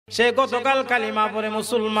সে গতকাল কালিমা পড়ে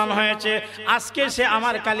মুসলমান হয়েছে, আজকে সে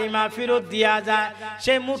আমার কালিমা ফেরত দিয়া যায়,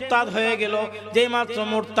 সে মুরতাদ হয়ে গেল। যেই মাত্র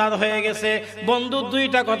মুরতাদ হয়ে গেছে, বন্ধু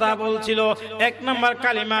দুইটা কথা বলছিল, এক নাম্বার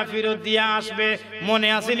কালিমা ফেরত দিয়া আসবে, মনে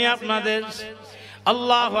আসেনি আপনাদের?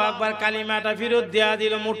 আল্লাহু আকবার, কালিমাটা ফেরত দিয়া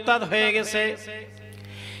দিল, মুরতাদ হয়ে গেছে।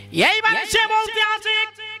 এইবারে সে বলতে আছে,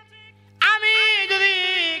 আমি যদি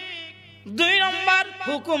দুই নম্বর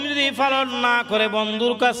হুকুম যদি পালন না করে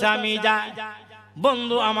বন্ধুর কাছে আমি যাই,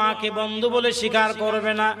 বন্ধু আমাকে বন্ধু বলে স্বীকার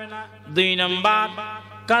করবে না। দুই নম্বর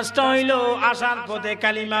কাজটা হইল, আসার পথে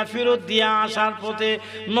কালিমা ফেরত দিয়ে আসার পথে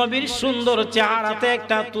নবীর সুন্দর চেহারাতে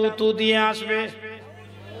একটা তুতু দিয়ে আসবে।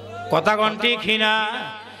 কথা কোন ঠিক না?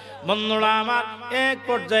 বন্ধুরা আমার, এক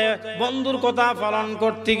পর্যায়ে বন্ধুর কথা পালন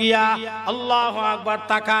করতে গিয়া আল্লাহু আকবার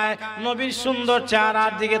তাকায়, নবীর সুন্দর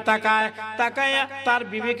চেহারার দিকে তাকায়, তাকায় তার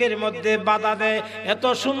বিবেকের মধ্যে বাধা দেয়, এত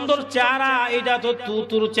সুন্দর চেহারা, এটা তো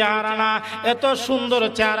তুতুর চেহারা না, এত সুন্দর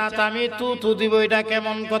চেহারাটা আমি তুতু দিব, এটা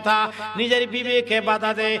কেমন কথা? নিজের বিবেকে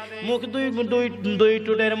বাধা দেয়, মুখ দুই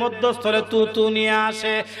টুটের মধ্যস্থলে তুতু নিয়ে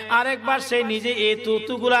আসে, আরেকবার সে নিজে এই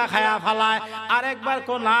তুতুগুলা খায়া ফেলায়, আরেকবার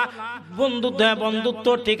কোনা বন্ধুত্ব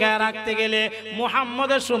টিকায় রাখতে গেলে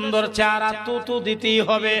মুহাম্মদের সুন্দর চেহারা তুতু দিতেই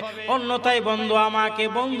হবে, অন্যথায় বন্ধু আমাকে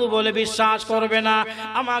বন্ধু বলে বিশ্বাস করবে না,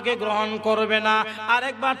 আমাকে গ্রহণ করবে না।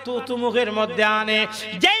 আরেকবার তুতু মুখের মধ্যে আনে,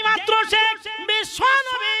 যেই মাত্র সে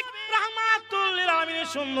বিশ্বনবী রাহমাতুল লিল আলামিনের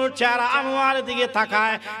সুন্দর চেহারা আমার দিকে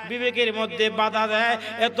তাকায়, বিবেকের মধ্যে বাধা দেয়,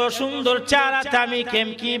 এত সুন্দর চেহারাতে আমি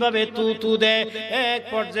কিভাবে তুতু দেয়। এক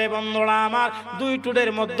পর্যায়ে বন্ধুরা আমার, দুই টুটের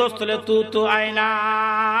মধ্যস্থলে তুতু আয়না,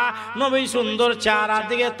 নবী সুন্দর চেহারার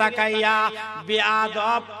দিকে তাকাইয়া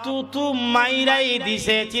বেয়াদব তুতু মাইরাই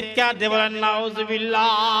দিছে। চিৎকার দিয়ে বলেন নাউজুবিল্লাহ।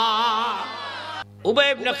 উবাই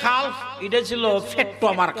ইবনে খালফ, এটা ছিল ফেট্টো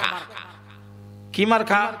মার্কা। কি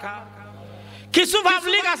মার্কা? কিছু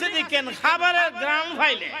পাবলিক আছে দেখেন, খাবারের গ্রাম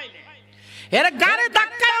ফাইলে এর গাড়ি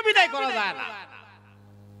ধাক্কায় বিদায় করা যায় না,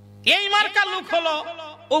 এই মার্কা লোক হলো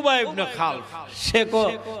উবাই ইবনে খালফ। সে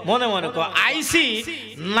মনে মনে আইসি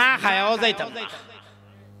না খায়াও যাইতাম না।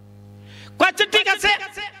 আচ্ছা ঠিক আছে,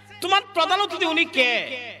 তোমার প্রধান অতিথি উনি কে?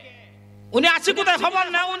 উনি আছে কোথায় খবর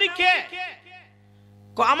না, উনি কে?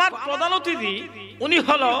 আমার প্রধান অতিথি উনি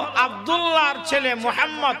হলো আব্দুল্লাহর ছেলে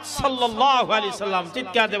মুহাম্মদ সাল্লাল্লাহু আলাইহি সাল্লাম।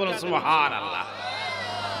 চিৎকার দিয়ে বলেন সুবহানাল্লাহ।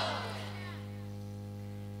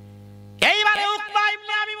 এইবারে উকবা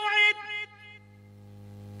ইবনে আবি মুঈত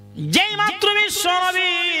যেই মাত্র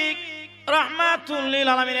বিশ্বনবী রাহমাতুল লিল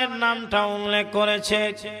আলামিনের নামটা উল্লেখ করেছে,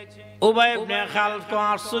 উবাই ইবনে খালফ তো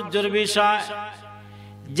আশ্চর্যের বিষয়,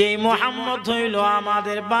 যে মুহাম্মদ হইল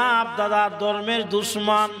আমাদের বাপ দাদার ধর্মের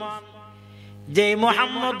দুশমন, যে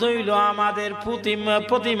মুহাম্মদ হইল আমাদের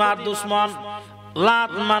প্রতিমার দুশমন,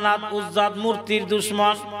 লাত মানাত উজ্জাত মূর্তির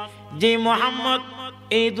দুশমন, যে মুহাম্মদ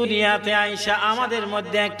এই দুনিয়াতে আইসা আমাদের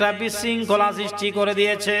মধ্যে একটা বিশৃঙ্খলা সৃষ্টি করে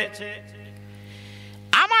দিয়েছে,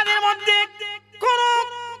 আমাদের মধ্যে কোন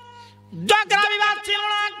ঝগড়া বিবাদ ছিল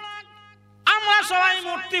না, আমরা সবাই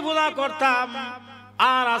মূর্তি পূজা করতাম,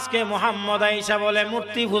 আর আজকে মুহাম্মদ আইসা বলে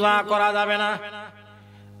মূর্তি পূজা করা যাবে না,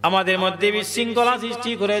 আমাদের মধ্যে বিশৃঙ্খলা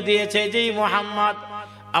সৃষ্টি করে দিয়েছে। যেই মুহাম্মদ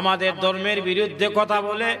আমাদের ধর্মের বিরুদ্ধে কথা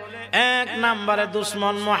বলে, এক নম্বরে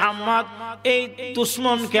দুশমন মুহাম্মদ, এই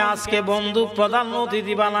দুশমনকে আজকে বন্ধু প্রধান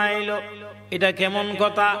অতিথি বানাইলো, এটা কেমন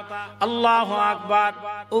কথা? আল্লাহু আকবার।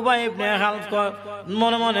 উবাই ইবনে খালফ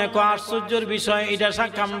মনে মনে আশ্চর্যের বিষয়, এটা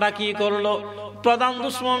সাকামটা কি করলো? প্রধান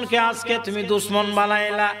দুশমনকে আজকে তুমি দুশমন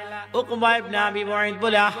বানাইলা। উকবা ইবনে আবি মুঈত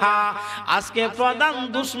বলে, আহা, আজকে প্রধান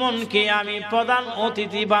দুশমনকে আমি প্রধান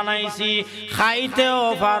অতিথি বানাইছি, খাইতেও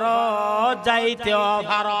পারো যাইতেও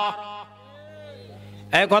পারো।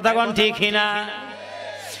 এই কথা কোন ঠিক না?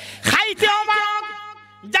 খাইতেও পারো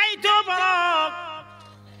যাইতেও পারো।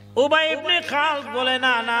 উবাই ইবনে খালফ বলে,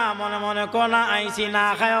 না না, মনে মনে কোনা আইছি, না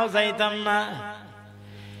খায়াও যাইতাম না।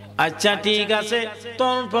 আচ্ছা ঠিক আছে,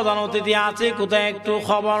 তোর প্রধান অতিথি আছে কোথায়, একটু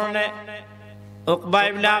খবর নে। উকবা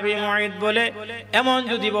ইবনে আবি মুঈত বলে, এমন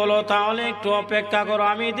যদি বলো তাহলে একটু অপেক্ষা করো,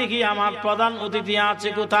 আমি দেখি আমার প্রধান অতিথি আছে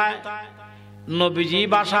কোথায়। নবীজি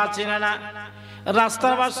বাসা চিনে না,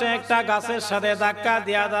 রাস্তার পাশে একটা গাছের সাথে ধাক্কা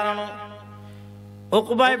দিয়া দাঁড়ানো।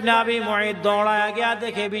 উকবা ইবনে আবি মুঈত দৌড়ায় গিয়া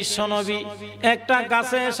দেখে বিশ্বনবী একটা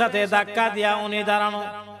গাছের সাথে ধাক্কা দিয়া উনি দাঁড়ানো।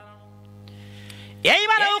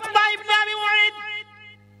 এইবারে উকবা ইবনে আবি মুঈত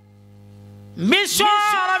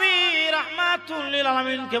বিশ্বনবী রাহমাতুল লিল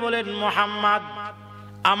আলামিনকে বলেন, মুহাম্মদ,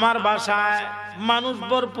 আমার বাসায় মানুষ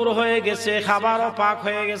ভরপুর হয়ে গেছে, খাবারও পাক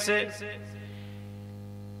হয়ে গেছে,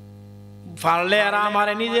 পারলে আর আমার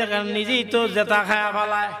নিজেই তো জেতা খায়া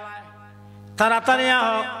ফেলায়, তাড়াতাড়ি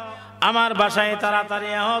আহ, আমার বাসায় তাড়াতাড়ি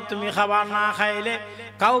আহ, তুমি খাবার না খাইলে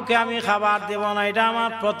কাউকে আমি খাবার দেব না, এটা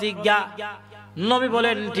আমার প্রতিজ্ঞা। নবী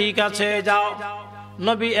বলেন ঠিক আছে যাও।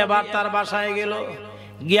 নবী এবার তার বাসায় গেল,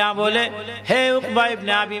 গিয়া বলে হে উকবা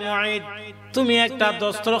ইবনে আবি মুঈত, তুমি একটা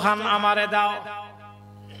দস্তরখান আমারে দাও।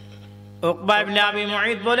 উকবা ইবনে আবি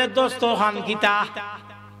মুঈত বলে দস্তরখান কিতা?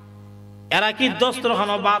 এরা কি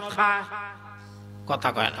দস্তরখানও ভাত খায়? কথা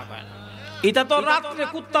কয় না। এটা তো রাত্রে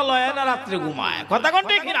কুত্তা লয় না, রাত্রে ঘুমায়। কথা কোন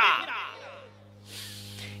ঠিক না?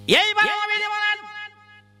 এইবার নবী বলেন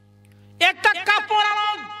একটা কাপড় আনো।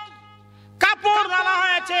 কাপড় আনা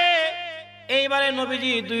হয়েছে। এইবারে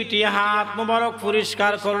নবীজি দুইটি হাত মোবারক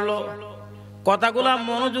পরিষ্কার করলো। কথাগুলা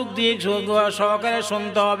মনোযোগ দিয়ে সহকারে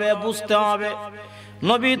শুনতে হবে, বুঝতে হবে।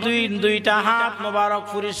 নবী দুইটা হাত মোবারক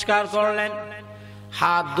পরিষ্কার করলেন।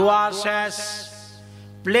 হাত ধোয়া শেষ,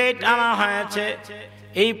 প্লেট আনা হয়েছে।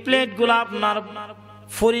 এই প্লেটগুলো আপনার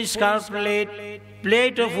পরিষ্কার প্লেট,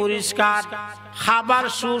 প্লেটও পরিষ্কার, খাবার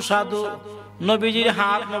সুস্বাদু। নবীজির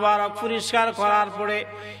হাত মোবারক পরিষ্কার করার পরে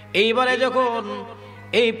এইবারে যখন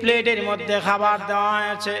এই প্লেটের মধ্যে খাবার দেওয়া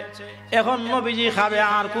হয়েছে, এখন নবীজি খাবে,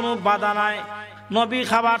 আর কোনো বাধা নাই। নবী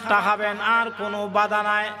খাবারটা খাবেন, আর কোনো বাধা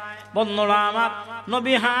নাই। বন্ধুরা আমার,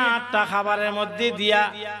 নবী হাতটা খাবারের মধ্যে দিয়া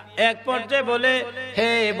এক পর্যায়ে বলে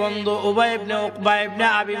হে বন্ধু উকবা ইবনে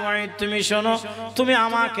আবি মুঈত, তুমি শোনো, তুমি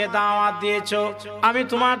আমাকে দাওয়াত দিয়েছো, আমি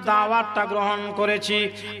তোমার দাওয়াতটা গ্রহণ করেছি।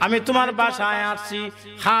 আমি তোমার বাসায় আসছি,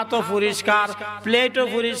 হাতও পরিষ্কার, প্লেটও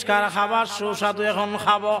পরিষ্কার, খাবার সুস্বাদু, এখন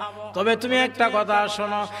খাবো। তবে তুমি একটা কথা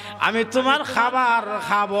শোনো, আমি তোমার খাবার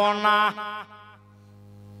খাবো না।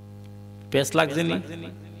 পেস লাগছে নি?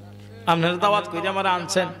 আপনার দাওয়াত করে আমার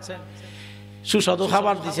আনছেন, সুস্বাদু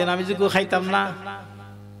খাবার দিচ্ছেন, আমি যদি খাইতাম না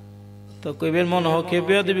তো কইবেন মনে হোক কেউ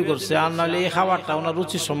বেয়াদবি করছে, আর নাহলে এই খাবারটা ওনার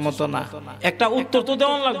রুচি সম্মত না। একটা উত্তর তো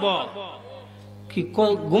দেওয়ান লাগবো। কি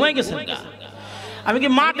ঘুমাই গেছেন? আমি কি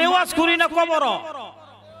মাঠে ওয়াজ করি না কবর?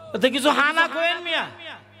 এতে কিছু হানা কইেন মিয়া।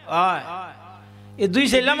 এই দুই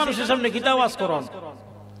ছেলে মানুষের সামনে কিতা ওয়াজ করন?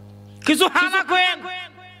 কিছু হানা কইেন।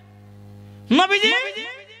 নবীজি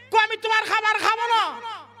আমি তোমার খাবার খাবো না।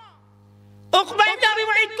 উকবা ইবনে আবি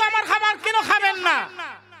মুঈত আমার খাবার কেন খাবেন না?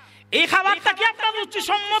 এই খাবারটা কি আপনার রুচি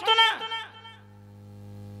সম্মত না?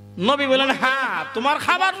 নবী বলেন হ্যাঁ, তোমার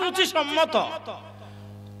খাবার রুচি সম্মত,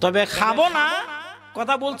 তবে খাবো না।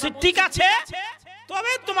 কথা বলছি ঠিক আছে,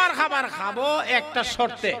 তবে তোমার খাবার খাবো একটা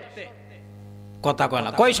শর্তে। কথা কয় না?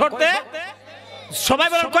 কয় শর্তে? সবাই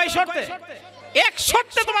বলেন কয় শর্তে? এক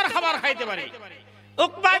শর্তে তোমার খাবার খাইতে পারি।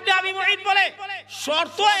 উকবা ইবনে আবি মুঈত বলে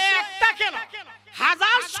শর্ত একটা কেন,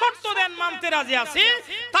 হাজার শর্ত দেন মানতে রাজি আছি,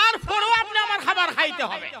 তারপরেও আপনি আমার খাবার খাইতে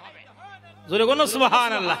হবে। জোরে বলুন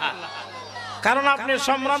সুবহানাল্লাহ। কারণ আপনি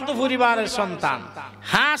সম্ভ্রান্ত পরিবারের সন্তান,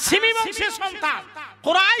 হাশিমি বংশের সন্তান,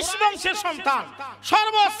 কুরাইশ বংশের সন্তান,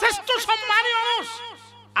 সর্বশ্রেষ্ঠ সম্মানী মানুষ।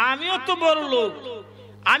 আমিও তো বড় লোক,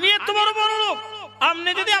 আমি এত বড় লোক।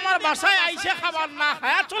 আপনি যদি আমার বাসায় আইসে খাবার না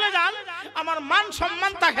খায়া চলে যান, আমার মান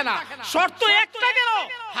সম্মান থাকে না। শর্ত একটা কেন,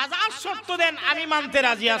 হাজার শর্ত দেন, আমি মানতে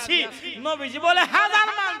রাজি আছি। নবীজি বলে হাজার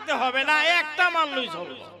মানতে হবে না, একটা মানলেই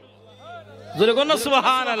চলবে। জোরে বলুন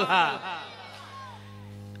সুবহানাল্লাহ।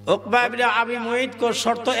 উকবা ইবনে আবি মুঈত কো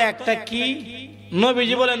শর্ত একটা কি?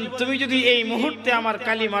 নবীজি বলেন তুমি যদি এই মুহূর্তে আমার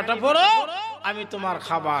কালিমাটা পড়ো, আমি তোমার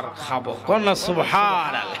খাবার খাবো। কোন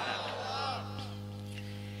সুবহানাল্লাহ।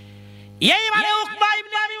 এইবারে উকবা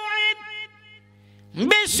ইবনে আবি মুঈত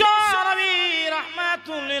বিশ্ব নবী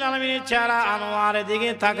রাহমাতুল লিল আলামিনের চেহারা আনোয়ারের দিকে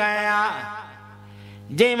তাকায়া,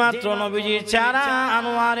 যেই মাত্র নবীজির চেহারা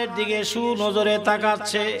আনোয়ারের দিকে সুনজরে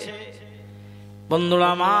তাকাচ্ছে, বন্ধুরা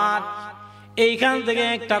আমার, এইখান থেকে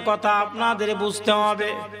একটা কথা আপনাদের বুঝতে হবে।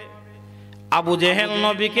 আবু জেহেল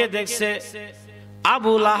নবীকে দেখছে,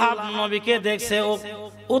 আবু লাহাব নবীকে দেখছে,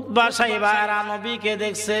 উতবা সাইবা এরা নবীকে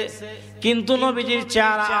দেখছে, কিন্তু নবীজির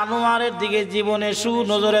চেহারা আনোয়ারের দিকে জীবনে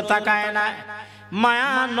সুনজরে তাকায় না,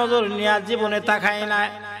 মায়া নজর নিয়ে জীবনে তাকায় না।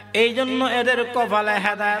 এই জন্য এদের কপালে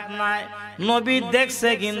হেদায়েত নাই। নবী দেখছে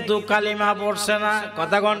কিন্তু কালিমা পড়ছে না।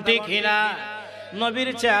 কথা কোন ঠিক না? নবীর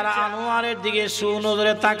চেহারা আনোয়ারের দিকে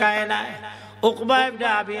সুনজরে তাকায় না। উকবা ইবনে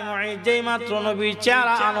আবি মুঈত যেই মাত্র নবীর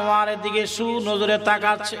চেহারা আনোয়ারের দিকে সুনজরে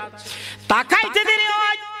তাকাচ্ছে, তাকাইতে দেরি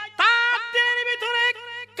হয়, তার দিলের ভিতরে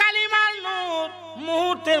কালিমার নূর,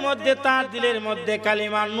 মুহূর্তের মধ্যে তার দিলের মধ্যে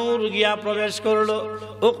কালিমার নূর গিয়া প্রবেশ করলো।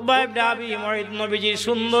 উকবা ইবনে আবি মুঈত নবীজির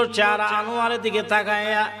সুন্দর চেহারা আনোয়ারের দিকে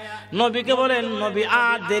তাকায়া নবীকে বলেন, নবী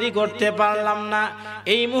আর দেরি করতে পারলাম না,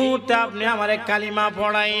 এই মুহূর্তে আপনি আমারে কালিমা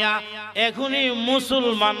পড়াইয়া এখনই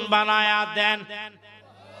মুসলমান বানায়া দেন।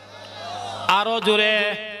 আরো জোরে।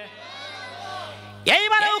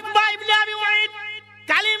 এইবারে উকবা ইবনে আবি মুঈত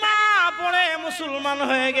কালিমা পড়ে মুসলমান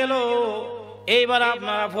হয়ে গেল। এইবার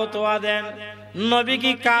আপনারা ফতোয়া দেন, নবী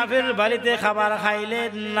কি কাফের বাড়িতে খাবার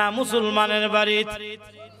খাইলেন না মুসলমানের বাড়িতে?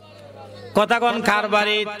 কথা কোন কার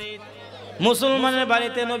বাড়িতে? মুসলমানের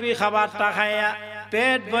বাড়িতে নবী খাবারটা খাইয়া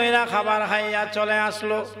পেট ভরা খাবার খাইয়া চলে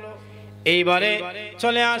আসলো। এইবারে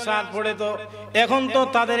চলে আসার পরে তো এখন তো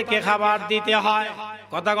তাদেরকে খাবার দিতে হয়,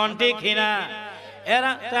 কথা কোন ঠিক কিনা?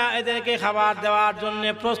 এরা এদেরকে খাবার দেওয়ার জন্য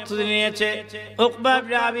প্রস্তুতি নিয়েছে। উকবা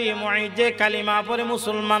ইবনে আবি মুঈত যে কালিমা পড়ে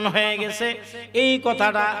মুসলমান হয়ে গেছে, এই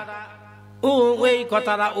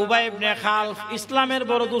কথাটা উবাই ইবনে খালফ ইসলামের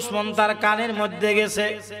বড় দুশমন তার কানের মধ্যে গেছে।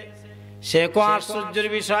 সে কো আশ্চর্যের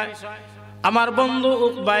বিষয়, আমার বন্ধু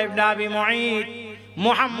উকবা ইবনে আবি মুঈত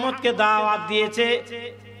মুহাম্মদকে দাওয়াত দিয়েছে,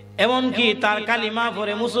 এমনকি তার কালিমা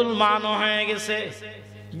পড়ে মুসলমানও হয়ে গেছে।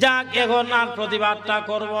 যাক, এখন আর প্রতিবাদটা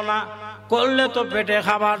করব না, করলে তো পেটে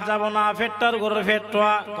খাবার যাব না, পেটটার ঘরে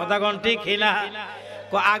পেটটা, কথা কোন ঠিক কিনা?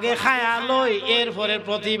 আগে খায়া লই, এরপরে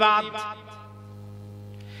প্রতিবাদ।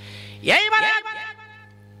 এইবারে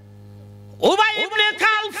উবাই ইবনে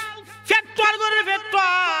খালফ পেটটার ঘরে পেটটা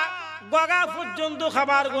গগা পর্যন্ত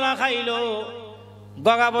খাবার গুলা খাইলো,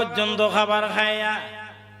 গগা পর্যন্ত খাবার খাইয়া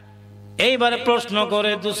এইবারে প্রশ্ন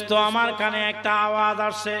করে, দোস্ত আমার কানে একটা আওয়াজ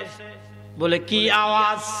আসছে। বলে কি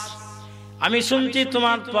আওয়াজ? আমি শুনছি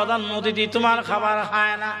তোমার প্রধান অতিথি তোমার খাবার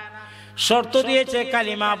খায় না, শর্ত দিয়েছে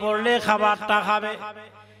কালিমা পড়লে খাবারটা খাবে,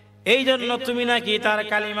 এই জন্য তুমি নাকি তার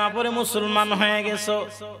কালিমা পড়ে মুসলমান হয়ে গেছো।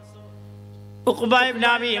 উকবা ইবনে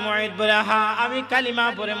আবি মুঈত বলে, হ্যাঁ আমি কালিমা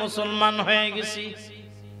পড়ে মুসলমান হয়ে গেছি।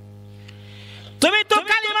 তুমি তো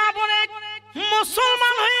কালিমা পড়ে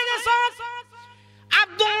মুসলমান হয়ে গেছো,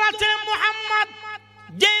 আব্দুল্লাহ ছেলে মুহাম্মদ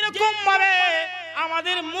যেরকম ভাবে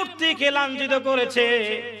আমাদের মূর্তিকে লাঞ্ছিত করেছে,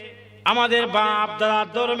 আমাদের বাপ দাদা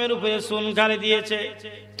ধর্মের উপরে চুনকালি দিয়েছে,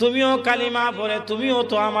 তুমিও কালিমা পড়ে তুমিও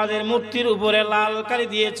তো আমাদের মূর্তির উপরে লাল কালি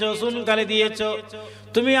দিয়েছো, চুনকালি দিয়েছো।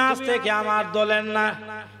 তুমি আজ থেকে আমার দলের না,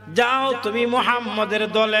 যাও তুমি মুহাম্মদের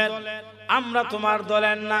দলের, আমরা তোমার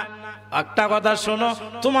দলের না। একটা কথা শোনো,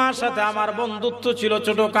 তোমার সাথে আমার বন্ধুত্ব ছিল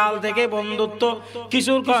ছোট কাল থেকে, বন্ধুত্ব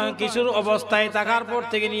কিশোর অবস্থায় থাকার পর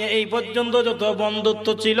থেকে নিয়ে এই পর্যন্ত যত বন্ধুত্ব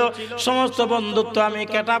ছিল সমস্ত বন্ধুত্ব আমি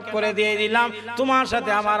ক্যাটআপ করে দিয়ে দিলাম, তোমার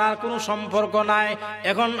সাথে আমার আর কোনো সম্পর্ক নাই,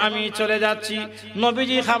 এখন আমি চলে যাচ্ছি।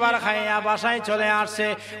 নবীজি খাবার খাইয়া বাসায় চলে আসছে।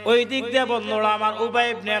 ওই দিক দিয়ে বন্ধুরা আমার উবাই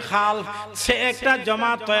ইবনে খালফ সে একটা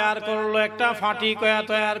জমাত তৈরি করলো, একটা ফাঁটি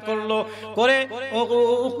তৈরি করলো, করে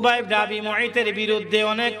উকবা ইবনে আবি মুঈতের বিরুদ্ধে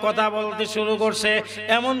অনেক কথা বলতে শুরু করছে,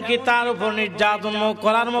 এমনকি তার উপর নির্যাতন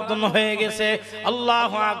করার মতন হয়ে গেছে।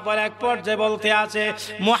 আল্লাহু আকবার। এক পর্যায়ে বলতে আছে,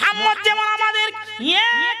 মুহাম্মদ যেমন আমাদের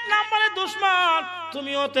এক নম্বরে দুশমন,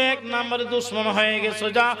 তুমিও তো এক নম্বরে দুশমন হয়ে গেছো,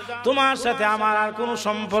 যা তোমার সাথে আমার আর কোনো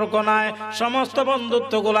সম্পর্ক নাই, সমস্ত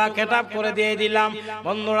বন্ধুত্বগুলা ক্যাটআপ করে দিয়ে দিলাম।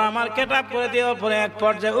 বন্ধুরা আমার ক্যাটআপ করে দেওয়ার পরে এক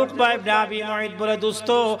পর্যায়ে উকবা ইবনে আবি মুঈত বলে, দোস্ত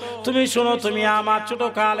তুমি শোনো, তুমি আমার ছোট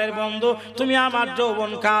কালের বন্ধু, তুমি আমার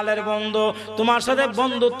যৌবন কালের বন্ধু, তোমার সাথে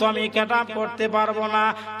বন্ধুত্ব আমি ক্যাটআপ করতে পারবো না,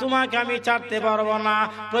 তোমাকে আমি ছাড়তে পারবো না,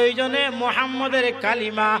 প্রয়োজনে মুহাম্মদের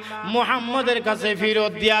কালিমা মুহাম্মদের কাছে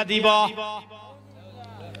ফেরত দিয়া দিব।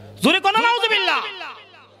 জোরে কোন নাউজুবিল্লাহ।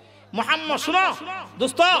 মুহাম্মদ শুনো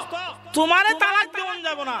দোস্ত, তোমারে তালাক দেওয়া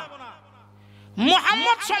যাব না।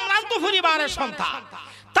 মুহাম্মদ সম্ভ্রান্ত পরিবারের সন্তান,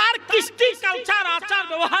 তার কৃষ্টি কালচার আচার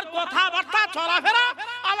ব্যবহার কথাবার্তা চলাফেরা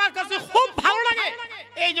আমার কাছে খুব ভালো লাগে,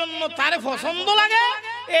 এই জন্য তারে পছন্দ লাগে,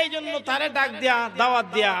 এই জন্য তারে ডাক দিয়া দাওয়াত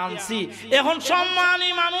দিয়া আনছি। এখন সম্মানী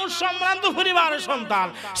মানুষ, সম্ভ্রান্ত পরিবারের সন্তান,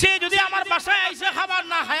 সে যদি আমার বাসায় এসে খাবার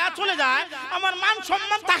না খায়া চলে যায়, আমার মান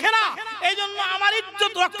সম্মান থাকে না, এই জন্য আমার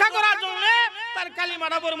ইজ্জত রক্ষা করার জন্য তার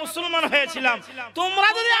কালিমাটা পড়ে মুসলমান হয়েছিলাম। তোমরা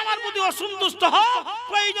যদি আমার প্রতি অসন্তুষ্ট হও,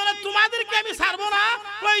 প্রয়োজনে তোমাদেরকে আমি ছাড়বো না,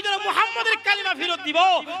 প্রয়োজনে মুহাম্মদের কালিমা ফেরত দিব,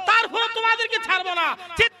 তারপরে তোমাদেরকে ছাড়বো না।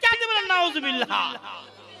 চিৎকার দিয়ে বলেন নাউজুবিল্লাহ।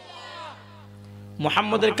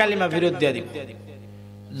 মুহাম্মদের কালিমা ফেরত দিয়ে দিব।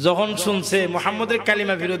 যখন শুনছে মুহাম্মদের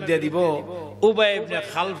কালিমা ফেরত দিয়ে দিব, উবাই ইবনে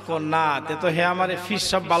খালফ কোন না, তে তো হে আমারে ফিস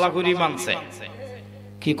সব বালা করি মানছে।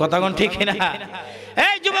 কি কথা কোন ঠিক না?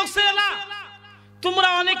 এই যুবক ছেলেরা, তোমরা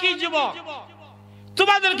অনেকেই যুবক,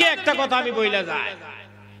 তোমাদেরকে একটা কথা আমি বইলা যাই,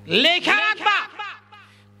 লেখা রাখবা,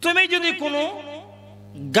 তুমি যদি কোনো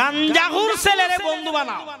গাঞ্জাখুর ছেলেরে বন্ধু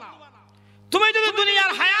বানাও, তুমি যদি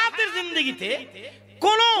দুনিয়ার হায়াতের জিন্দেগিতে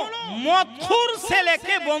কোন মদখুর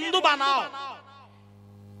ছেলেকে বন্ধু বানাও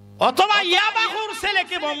অথবা ইয়াবাখুর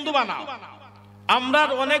ছেলেকে বন্ধু বানাও, আমরা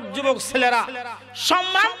অনেক যুবক ছেলেরা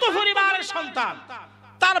সম্ভ্রান্ত পরিবারের সন্তান,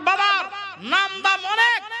 তার বাবার নাম দাম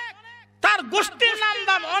অনেক, তার গোষ্ঠীর নাম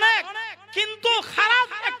দাম অনেক, কিন্তু খারাপ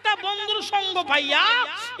একটা বন্ধুর সঙ্গ পাইয়া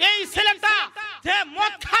এই ছেলেটা যে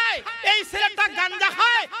মদ খায়, এই ছেলেটা গাঞ্জা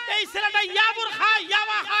খায়, এই ছেলেটা ইয়াবুর খায়,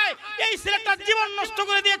 ইয়াবা খায়, এই ছেলেটা জীবন নষ্ট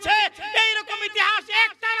করে দিয়েছে। এইরকম ইতিহাস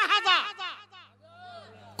একটা না হাজার,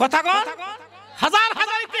 কথা কন হাজার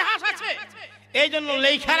হাজার ইতিহাস আছে। এই জন্য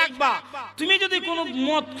লেখা রাখবা, তুমি যদি কোনো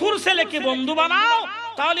মদখুর ছেলেকে বন্ধু বানাও,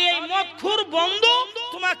 তাহলে এই মদখোর বন্ধু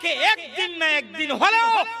তোমাকে একদিন না একদিন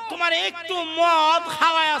হলেও তোমার একটু মদ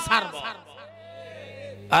খাওয়ায়া ছাড়বো।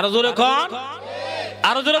 আরো জোরে কোন,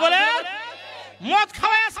 আরো জোরে বলে, মদ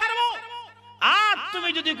খাওয়ায়া ছাড়বো। আর তুমি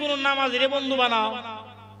যদি কোনো নামাজের বন্ধু বানাও,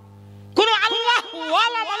 কোন আল্লাহ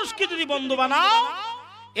ওয়ালা মানুষকে যদি বন্ধু বানাও,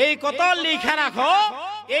 এই কথা লিখে রাখো,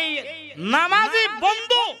 এই নামাজি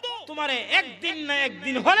বন্ধু তোমারে একদিন না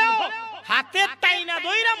একদিন হলেও হাতে টাইনা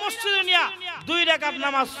দইরা মসজিদে নিয়া 2 রাকাত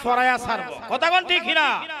নামাজ পড়ায়া ছাড়বো। কথা কোন ঠিক না?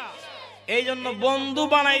 এই জন্য বন্ধু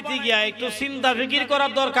বানাইতে গিয়া একটু চিন্তা ফিকির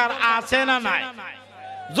করার দরকার আছে না নাই?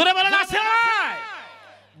 জোরে বলেন আছে না নাই?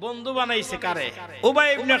 বন্ধু বানাইছে কারে? উবাই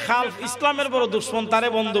ইবনে খালফ, ইসলামের বড় দুশমন, তারে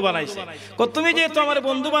বন্ধু বানাইছে। তুমি যেহেতু আমার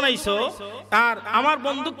বন্ধু বানাইছো আর আমার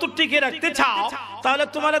বন্ধুত্ব টিকে রাখতে চাও, তাহলে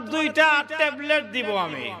তোমার 2টা ট্যাবলেট দিব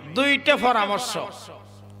আমি, 2টা পরামর্শ।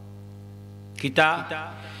 কিতা?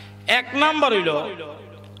 1 নাম্বার হইল,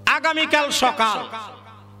 আগামীকাল সকাল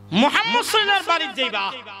মুহাম্মদ সাল্লাল্লাহু আলাইহি বাড়িতে যাইবা,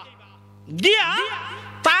 গিয়া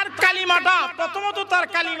তার কালিমাটা, প্রথমত তার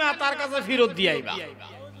কালিমা তার কাছে ফেরত দিয়ে আইবা।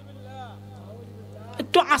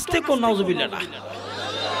 একটু আস্তে কোন, নাউজুবিল্লাহ না,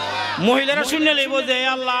 মহিলারা শুনে লইব যে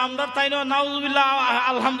আল্লাহ আমরা তাই না নাউজুবিল্লাহ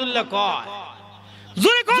আলহামদুলিল্লাহ কয়,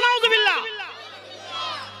 জোরে কয় নাউজুবিল্লাহ।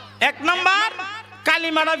 1 নাম্বার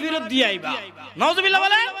কালিমাটা ফেরত দিয়ে আইবা, নাউজুবিল্লাহ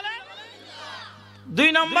বলে। 2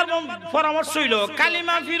 নাম্বার পরামর্শ হইল,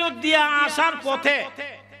 কালিমা ফেরত দিয়া আসার পথে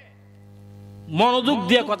মনোযোগ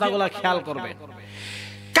দিয়ে কথাগুলা খেয়াল করবে।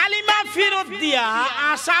 কালিমা ফেরত দিয়া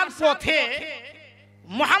আসার পথে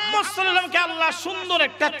মুহাম্মদ সাল্লাল্লাহু আলাইহি ওয়াসাল্লামকে আল্লাহ সুন্দর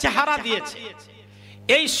একটা চেহারা দিয়েছে।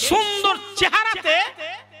 এই সুন্দর চেহারাতে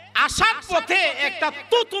আসার পথে একটা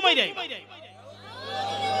তুতু মাইরাই।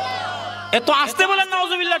 এত আস্তে বলেন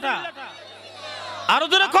নাউজুবিল্লাহটা, আরো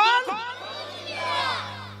জোরে কোন।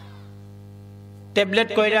 ট্যাবলেট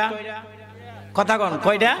কয়টা? কথা কোন,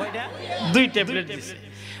 কয়টা? 2 ট্যাবলেট দিছে।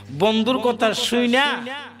 বন্ধুর কথা শুইনা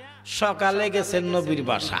সকালে গেছেন নবীর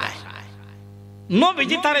বাসায়।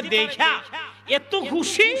 নবীজি তারে দেখা এত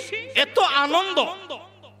খুশি, এত আনন্দ,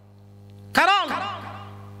 কারণ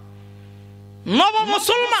নব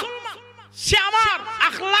মুসলমান, সে আমার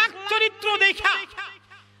আখলাক চরিত্র দেখা,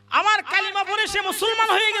 আমার কালিমা পড়ে সে মুসলমান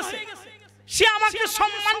হয়ে গেছে। সে আমাকে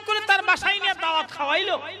সম্মান করে তার বাসায় নিয়ে দাওয়াত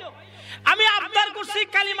খাওয়াইলো। আমি আবদার করছি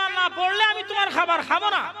কালিমা না পড়লে আমি তোমার খাবার খাবো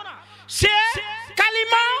না। সে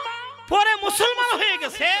কালিমা পড়ে মুসলমান হয়ে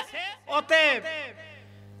গেছে। অতএব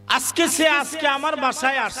আজকে আমার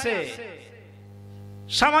বাসায় আসে,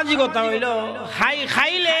 সামাজিকতা হইল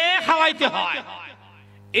খাইলে খাওয়াইতে হয়,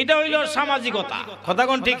 এটা হইল সামাজিকতা। কথা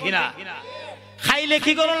কোন ঠিক না? খাইলে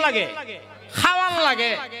কি করন লাগে? খাওয়ান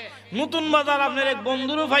লাগে। নতুন বাজার আপনার এক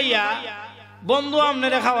বন্ধুরও ভাইয়া, বন্ধু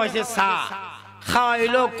আপনারে খাওয়াইছে চা,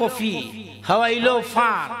 খাওয়াইলো কফি, খাওয়াইলো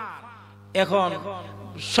পান। এখন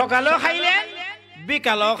সকালেও খাইলেন,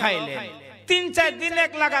 বিকালেও খাইলেন, 3-4 দিন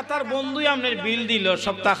এক লাগাতার বন্ধুই আপনার বিল দিল,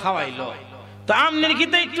 সপ্তাহ খাওয়াইলো। তো আপনার কি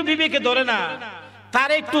একটু বিবেকে ধরে না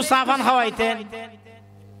তার একটু চা পান খাওয়াইতেন?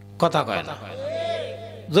 কথা কয় না,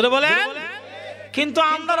 জোরে বলেন। কিন্তু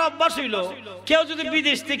আমার অভ্যাস হইল, কেউ যদি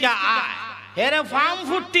বিদেশ থেকে আয়, হেরে ফার্ম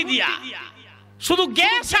ফুটটি দিয়া শুধু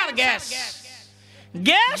গ্যাস আর গ্যাস,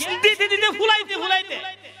 গ্যাস দিতে দিতে ফুলাইতে ফুলাইতে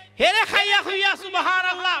হেরে খাইয়া খুইয়া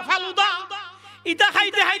সুবহানাল্লাহ ফালুদা ইটা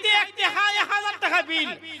খাইতে খাইতে 1000 টাকা বিল,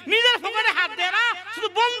 নিজের পকেটে হাত দেয় না, শুধু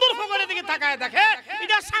বন্ধুর পকেটের দিকে তাকায় দেখে।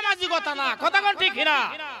 এটা সামাজিকতা না। কথা কোন ঠিক না?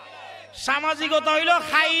 সামাজিকতা হইল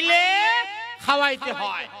খাইলে খাওয়াইতে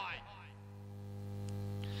হয়।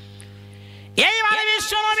 এইবারে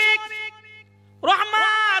বিশ্বনবী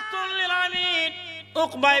রাহমাতুল লিল আলামিন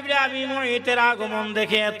উকবা ইবনে আবি মুঈতের আগমন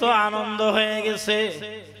দেখে এত আনন্দ হয়ে গেছে।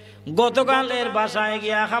 গতকালের বাসায়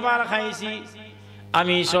গিয়া খাবার খাইছি,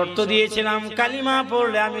 আমি শর্ত দিয়েছিলাম কালিমা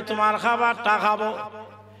পড়লে আমি তোমার খাবারটা খাবো।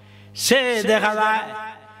 সে দেখা যায়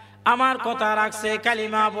আমার কথা রাখছে,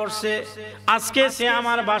 কালিমা পড়ছে। আজকে সে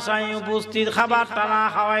আমার বাসায় উপস্থিত, খাবারটা না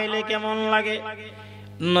খাওয়াইলে কেমন লাগে?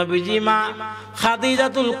 নবীজি মা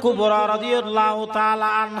খাদিজাতুল কুবরা রাদিয়াল্লাহু তাআলা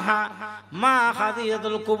আনহা, মা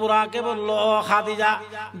খাদিজাতুল কুবরা কে বলল, ও খাদিজা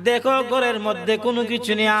দেখো ঘরের মধ্যে কোনো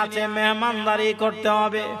কিছু নিয়ে আছে, মেহমানদারি করতে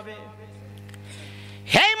হবে।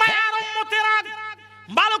 হে মায়ের উম্মতেরা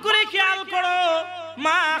ভালো করে খেয়াল করো,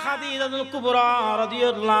 মা খাদিজাতুল কুবরা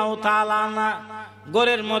রাদিয়াল্লাহু তাআলা আনহা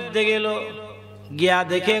ঘরের মধ্যে গেল, গিয়া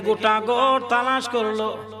দেখে গোটা ঘর তালাশ করলো।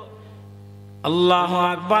 আল্লাহু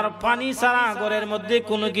আকবার, পানি ছাড়া ঘরের মধ্যে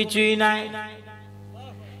কোনো কিছুই নাই।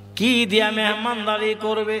 কি দিয়া মেহমানদারি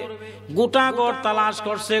করবে? গোটা ঘর তালাশ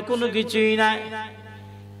করছে, কোনো কিছুই নাই।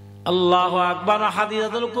 আল্লাহু আকবার।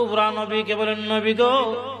 খাদিজাতুল কুবরা নবীকে বলেন, নবী গো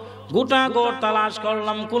গোটা ঘর তালাশ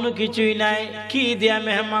করলাম, কোনো কিছুই নাই, কি দিয়া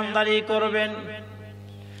মেহমানদারি করবেন?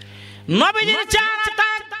 নবীজির চেহারাটা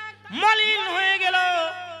মলিন হয়ে গেল,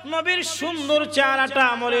 নবীর সুন্দর চেহারাটা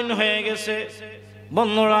মলিন হয়ে গেছে।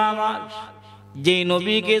 বন্ধুরা আমার, যে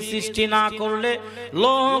নবীকে সৃষ্টি না করলে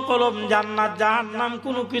লৌহ কলম জান্নাত জাহান্নাম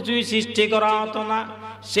কোনো কিছুই সৃষ্টি করা হতো না।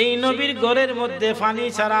 সেই নবীর ঘরের মধ্যে পানি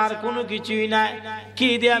ছাড়া আর কোনো কিছুই নাই, কি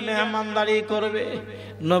দিয়া মেহমানদারি করবে?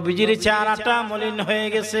 নবীজির চেহারাটা মলিন হয়ে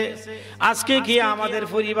গেছে। আজকে কি আমাদের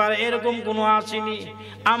পরিবারে এরকম কোনো আসেনি?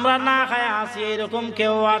 আমরা না খায় আসি এরকম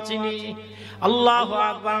কেউ আসেনি? আল্লাহু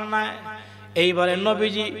আকবার না। এইবারে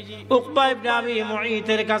নবীজি উকবা ইবনে আবি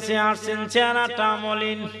মুঈতের কাছে আসছেন, চেহারাটা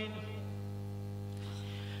মলিন।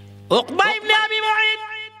 উকবা ইবনে আবি মুঈত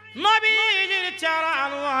নবীজির চেহারা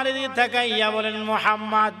আনোয়ারের দিকে তাকাইয়া বলেন,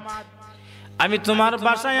 মুহাম্মদ, আমি তোমার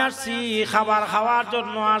বাসায় আসছি খাবার খাওয়ার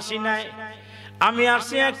জন্য আসি নাই, আমি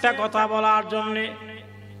আসছি একটা কথা বলার জন্য।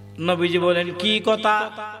 নবীজি বলেন, কি কথা?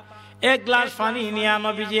 এক গ্লাস পানি নিয়ে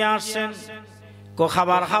নবীজি আসছেন।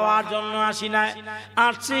 খাবার খাওয়ার জন্য আসি নাই,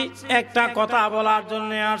 আসছি একটা কথা বলার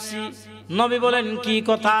জন্য আসছি। নবী বলেন, কি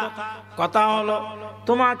কথা? কথা হলো,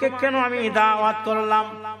 তোমাকে কেন আমি দাওয়াত করলাম,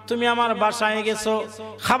 তুমি আমার বাসায় গেছো,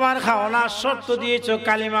 খাবার খাও না, শর্ত দিয়েছো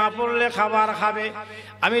কালিমা পড়লে খাবার খাবে।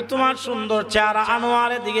 আমি তোমার সুন্দর চেহারা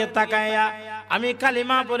আনোয়ারের দিকে তাকাইয়া আমি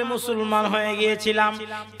কালিমা পড়ে মুসলমান হয়ে গিয়েছিলাম।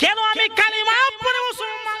 কেন আমি কালিমা পড়ে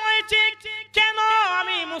মুসলমান হয়েছি? কেন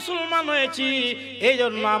আমি মুসলমান হয়েছি? এই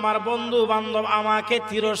জন্য আমার বন্ধু বান্ধব আমাকে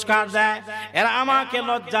তিরস্কার দেয়, এরা আমাকে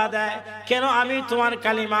লজ্জা দেয়। কেন আমি তোমার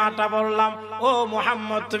কালিমাটা বললাম? ও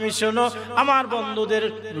মুহাম্মদ, তুমি শোনো, আমার বন্ধুদের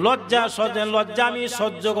লজ্জা আমি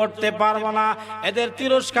সহ্য করতে পারবো না, এদের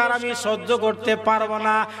তিরস্কার আমি সহ্য করতে পারবো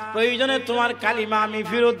না। প্রয়োজনে তোমার কালিমা আমি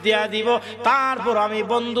ফেরত দিয়ে দিব, তারপর আমি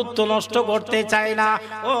বন্ধুত্ব নষ্ট করতে চাই না।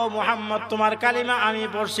 ও মুহাম্মদ, তোমার কালিমা আমি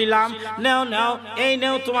পড়ছিলাম, নেও নেও, এই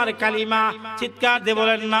নেও তোমার কালিমা। চিৎকার দিয়ে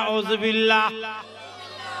বলেন নাউযুবিল্লাহ,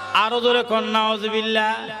 আরো জোরে কোন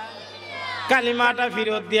নাউযুবিল্লাহ। কালিমাটা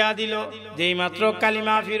ফেরত দিয়া দিল। যেই মাত্র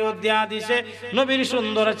কালিমা ফেরত দিয়া দিছে, নবীর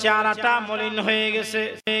সুন্দর চেহারাটা মলিন হয়ে গেছে।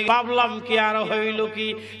 ভাবলাম কি আর হইল কি,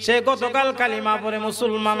 সে গতকাল কালিমা পড়ে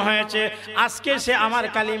মুসলমান হয়েছে, আজকে সে আমার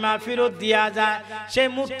কালিমা ফেরত দিয়া যায়, সে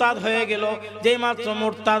মুরতাদ হয়ে গেল। যেই মাত্র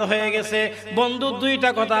মুরতাদ হয়ে গেছে, বন্ধু দুইটা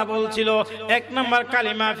কথা বলছিল, এক নাম্বার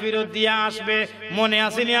কালিমা ফেরত দিয়া আসবে, মনে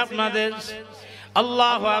আসেনি আপনাদের?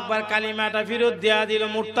 আল্লাহু আকবার, কালিমাটা ফেরত দিয়া দিল,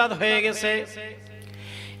 মুরতাদ হয়ে গেছে।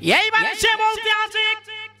 এইবারে সে বলতে আছে,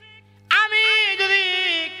 আমি যদি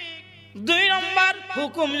 2 নম্বর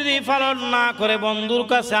হুকুম যদি পালন না করে বন্ধুর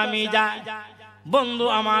কাছে আমি যাই, বন্ধু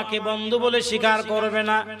আমাকে বন্ধু বলে স্বীকার করবে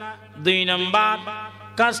না। 2 নম্বর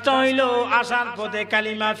কাজটা হইল, আসার পথে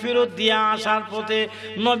কালিমা ফেরত দিয়ে আসার পথে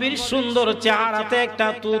নবীর সুন্দর চেহারাতে একটা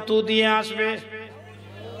তুতু দিয়ে আসবে।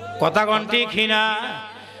 কথা কোন ঠিক না?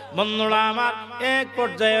 বন্ধুরা আমার, এক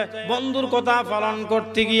পর্যায়ে বন্ধুর কথা পালন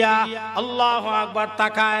করতে গিয়া আল্লাহু আকবার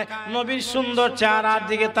তাকায়, নবীর সুন্দর চেহারার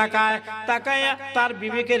দিকে তাকায়, তাকায় তার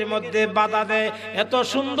বিবেকের মধ্যে বাধা দেয়, এত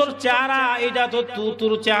সুন্দর চেহারা, এটা তো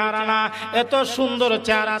তুতুর চেহারা না, এত সুন্দর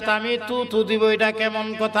চেহারাটা আমি তুতু দিব, এটা কেমন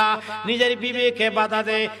কথা? নিজের বিবেকে বাধা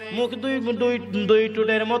দেয়, মুখ দুই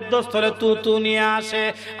টুটের মধ্যস্থলে তুতু নিয়ে আসে।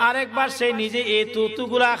 আরেকবার সে নিজে এই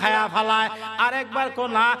তুতুগুলা খায়া ফেলায়, আরেকবার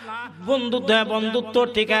কোনা বন্ধুত্ব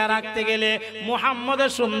টিকায় রাখতে গেলে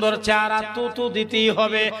মুহাম্মদের সুন্দর চেহারা তুতু দিতেই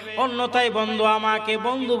হবে, অন্যথায় বন্ধু আমাকে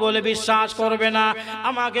বন্ধু বলে বিশ্বাস করবে না,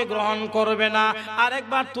 আমাকে গ্রহণ করবে না।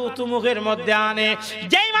 আরেকবার তুতু মুখের মধ্যে আনে,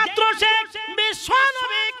 যেই মাত্র সে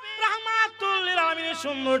বিশ্বনবী রাহমাতুল লিল আলামিনের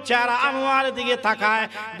সুন্দর চেহারা আনোয়ারের দিকে তাকায়,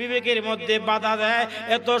 বিবেকের মধ্যে বাধা দেয়,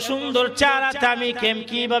 এত সুন্দর চেহারাতে আমি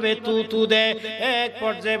কিভাবে তুতু দেয়। এক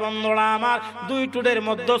পর্যায়ে বন্ধুরা আমার, 2 টুটের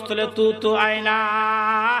মধ্যস্থলে তুতু আয়না,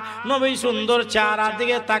 নবী সুন্দর চেহারার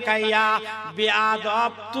দিকে তাকাইয়া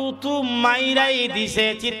বেয়াদব তুতু মাইরাই দিছে।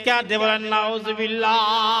 চিৎকার দিয়ে বলেন নাউযুবিল্লাহ।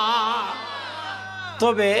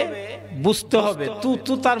 তবে বুঝতে হবে,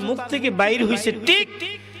 তুতু তার মুখ থেকে বাইর হইছে ঠিক,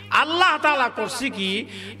 আল্লাহ তাআলা করছে কি,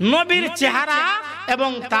 নবীর চেহারা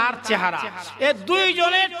এবং তার চেহারা, এই 2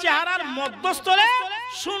 জনের চেহারার মধ্যস্থলে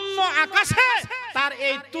শূন্য আকাশে তার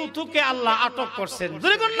এই তুতুকে আল্লাহ আটক করছেন।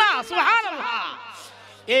 বলুন না সুবহানাল্লাহ।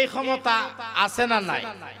 এই ক্ষমতা আছে না নাই?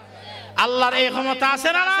 আল্লাহর এই ক্ষমতা আছে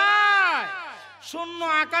না নাই? শূন্য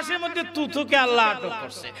আকাশের মধ্যে তুতুকে আল্লাহ আটক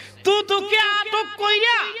করছে। তুতুকে আটক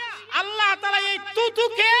কইরা আল্লাহ তাআলা এই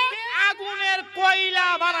তুতুকে আগুনের কয়লা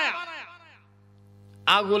বানায়া,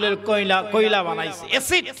 আগুনের কয়লা বানাইছে,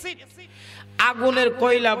 অ্যাসিড, আগুনের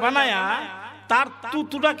কয়লা বানায়া তার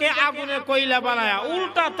তুতুটাকে আগুনের কয়লা বানায়া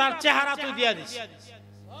উল্টা তার চেহারাতে দিয়া দিছে।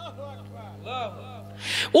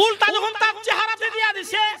 উল্টা যখন তার চেহারাতে দিয়া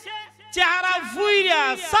দিছে, চেহারা ফুইরা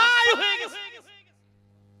ছাই হয়ে গেছে।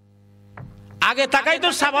 আগে তাকাই তো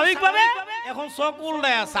স্বাভাবিক ভাবে, এখন চোখ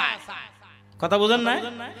উল্টায়া ছাই। কথা বুঝেন না?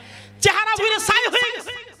 চেহারা ঘুরে ছাই হয়ে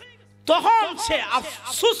গেছে। তখন সে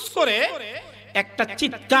আফসোস করে একটা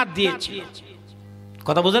চিৎকার দিয়েছিল।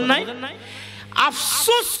 কথা বুঝেন নাই?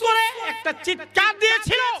 আফসোস করে একটা চিৎকার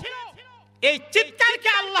দিয়েছিল। এই চিৎকারকে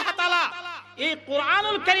আল্লাহ তাআলা এই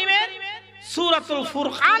কোরআনুল কারীমের সূরাতুল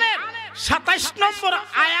ফুরকানের 27 নম্বর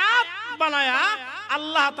আয়াত বানায়া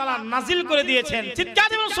আল্লাহ তাআলা নাজিল করে দিয়েছেন। চিৎকার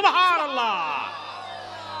দেন সুবহানাল্লাহ।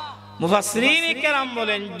 মুফাসসিরিন কেরাম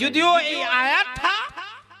বলেন, যদিও এই আয়াতটা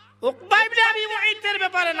উকবা ইবনে আবি মুঈতের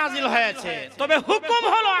ব্যাপারে নাজিল হয়েছে, তবে হুকুম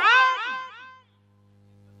হলো আম।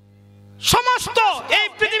 সমস্ত এই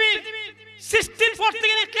পৃথিবীর সৃষ্টির পর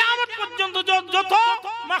থেকে কিয়ামত পর্যন্ত যত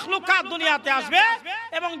মাখলুকাত দুনিয়াতে আসবে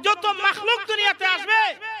এবং যত মাখলুক দুনিয়াতে আসবে,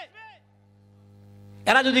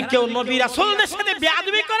 এরা যদি কেউ নবী রাসূলদের সাথে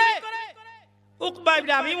বেয়াদবি করে, উকবা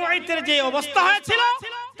ইবনে আবি মুঈতের যে অবস্থা হয়েছিল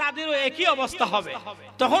তাদেরও একই অবস্থা হবে।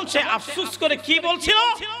 তখন সে আফসোস করে কি বলছিল?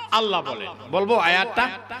 আল্লাহ বলে, বলবো আয়াতটা,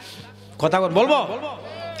 কথা বলবো।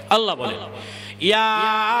 আল্লাহ বলে, ইয়া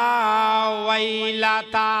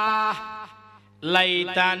ওয়াইলাতা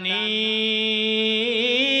লাইতানি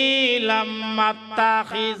লাম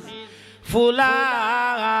আত্তাখিজ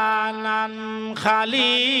ফুলানান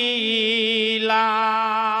খালিলা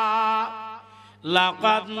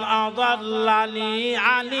লাকাদ আদাল্লানি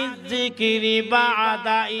আনিয যিকরি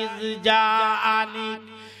বা'দা ইয জাআনি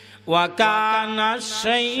ওয়া কানা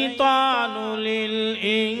আশ-শাইতানু লিল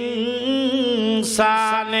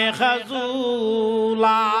ইনসানি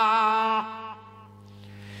খাযুলা।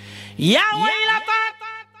 ইয়া ওয়াইলাতা,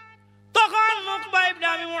 তখন উকবা ইবনে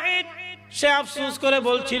আবি মুঈত সে আফসোস করে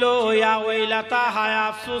বলছিল, ইয়া ওয়াইলাতা, হায়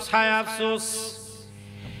আফসোস, হায় আফসোস,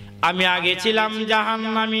 আমি আগে ছিলাম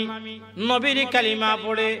জাহান্নামী, নবীর কালিমা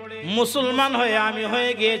পড়ে মুসলমান হয়ে আমি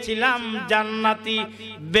হয়ে গিয়েছিলাম জান্নাতি,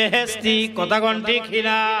 বেহেশতি। কথা কোন ঠিক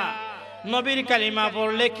না? নবীর কালিমা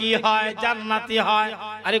পড়লে কি হয়? জান্নাতি হয়।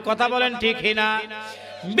 আরে কথা বলেন ঠিক না?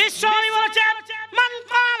 বিশ্বনবী বলেছেন, মান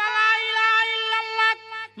ক্বালা লা ইলাহা ইল্লাল্লাহ,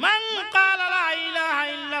 মান ক্বালা লা ইলাহা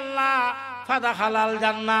ইল্লাল্লাহ ফাদাখালাল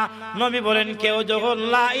জান্নাহ। নবী বলেন, কেউ যখন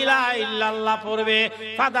লা ইলাহা ইল্লাল্লাহ পড়বে,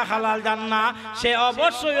 ফাদাখালাল জান্নাহ, সে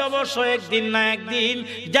অবশ্যই অবশ্যই একদিন না একদিন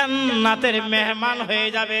জান্নাতের মেহমান হয়ে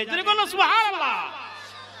যাবে। যদি বলো সুবহানাল্লাহ।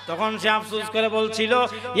 তখন সে আফসোস করে বলছিল,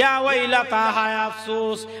 ইয়া ওয়াইলাতা, হায়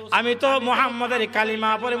আফসোস, আমি তো মুহাম্মাদের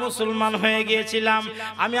কালিমা পড়ে মুসলমান হয়ে গিয়েছিলাম,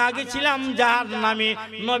 আমি আগে ছিলাম জাহান্নামী,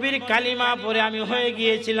 নবীর কালিমা পড়ে আমি হয়ে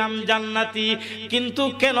গিয়েছিলাম জান্নাতি, কিন্তু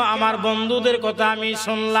কেন আমার বন্ধুদের কথা আমি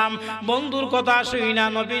শুনলাম, বন্ধুর কথা শুই না,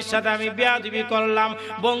 নবীর সাথে আমি বেয়াদবি করলাম।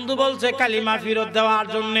 বন্ধু বলছে কালিমা ফেরত দেওয়ার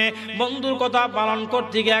জন্য, বন্ধুর কথা পালন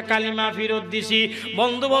করতে গিয়ে কালিমা ফেরত দিছি।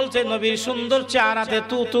 বন্ধু বলছে নবীর সুন্দর চেহারাতে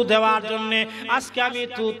তু দেওয়ার জন্য, আজকে আমি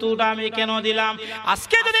তুটা আমি কেন দিলাম?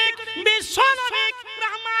 আজকে যদি বিশ্ব নবী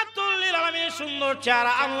রাহমাতুল লিল আলামিন সুন্দর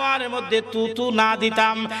চেহারা আনোয়ারের মধ্যে তু না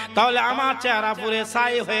দিতাম, তাহলে আমার চেহারা পুরো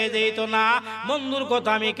ছাই হয়ে যেত না। বন্ধুর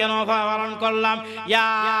কথা আমি কেন পালন করলাম? ইয়া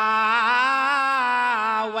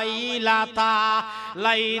ওয়াইলাতা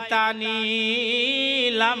লাইতানি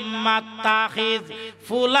লাম আত্তাখিজ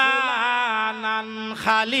ফুলানান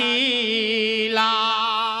খালিলা।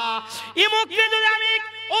 ইমুকে যদি আমি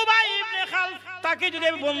উবাই ইবনে খালফ তাকে যদি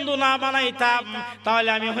বন্ধু না বানাইতাম, তাহলে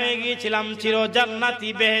আমি হয়ে গিয়েছিলাম চির জান্নাতি,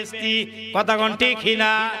 বেহেশতি। কথা কোন ঠিক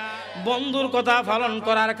না? বন্ধুর কথা পালন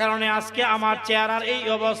করার কারণে আজকে আমার চেহারার এই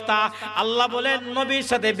অবস্থা। আল্লাহ বলেন, নবীর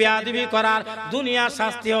সাথে বেয়াদবি করার দুনিয়ার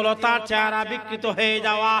শাস্তি হলো তার চেহারা বিকৃত হয়ে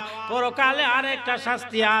যাওয়া। পরকালে আরেকটা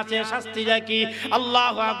শাস্তি আছে। শাস্তিটা কি?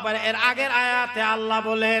 আল্লাহু আকবার। এর আগের আয়াতে আল্লাহ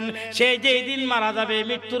বলেন, সে যেই দিন মারা যাবে,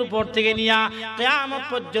 মৃত্যুর পর থেকে নিয়া কিয়ামত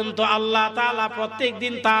পর্যন্ত আল্লাহ তাআলা প্রত্যেক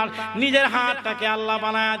দিন তার নিজের হাতটাকে আল্লাহ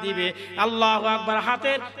বানায়া দিবে। আল্লাহু আকবার।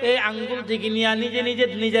 হাতের এই আঙ্গুল থেকে নিয়া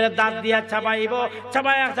নিজের দাঁত দিয়া চাবাইব,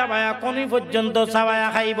 চাবায়া কোনি পর্যন্ত চাবায়া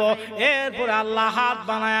খাইব। এরপর আল্লাহ হাত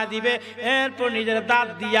বানায়া দিবে, এরপর নিজের দাঁত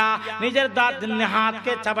দিয়া নিজের দাঁত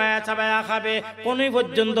হাতকে চাবায়া খাবে, কোনি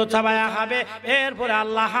পর্যন্ত চাবায়া খাবে। এরপর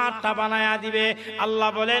আল্লাহ হাতটা বানায়া দিবে। আল্লাহ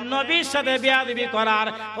বলে, নবীর সাথে বেয়াদবি করার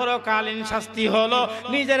পরকালীন শাস্তি হলো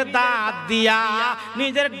নিজের দাঁত দিয়া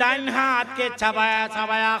নিজের ডাইন হাতকে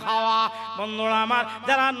চাবায়া খাওয়া। বন্ধুরা আমার,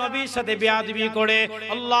 যারা নবীর সাথে বেয়াদবি করে,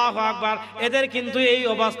 আল্লাহু আকবার, এদের কিন্তু এই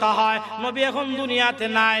অবস্থা হয়। নবী এখন দুনিয়াতে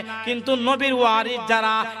নাই, কিন্তু নবীর ওয়ারিস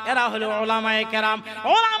যারা, এরা হলো উলামায়ে কেরাম।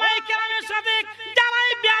 উলামায়ে কেরামের সাথে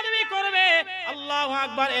যারাই বেয়াদবি করবে, আল্লাহু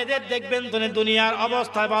আকবার, এদের দেখবেন দুনিয়ার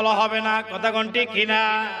অবস্থা ভালো হবে না। কথা কোন ঠিক কিনা?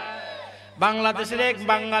 বাংলাদেশের এক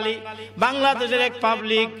বাঙালি, বাংলাদেশের এক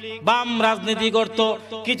পাবলিক বাম রাজনীতি করত,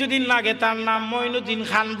 কিছুদিন আগে তার নাম মঈনুদ্দিন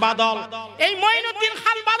খান বাদল। এই মঈনুদ্দিন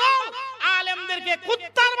খান বাদল আলেমদেরকে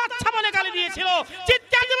কুত্তার বাচ্চা বলে গালি দিয়েছিল।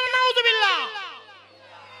 চিৎকার দিবেন নাউজুবিল্লাহ।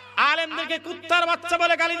 আলেমদেরকে কুত্তার বাচ্চা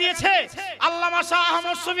বলে গালি দিয়েছে। আল্লামা শাহ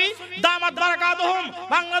আহমদ শফি দামাত বারাকাতুহুম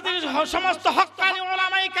বাংলাদেশের সমস্ত হক্কানি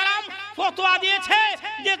উলামায়ে কেরাম ফতোয়া দিয়েছে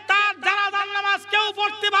যে তার জানাজার নামাজ কেউ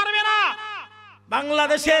পড়তে পারবে না।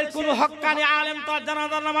 বাংলাদেশের কোন হক্কানি আলেম তার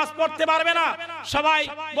জানাজার নামাজ পড়তে পারবে না। সবাই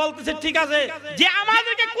বলতেছে ঠিক আছে, যে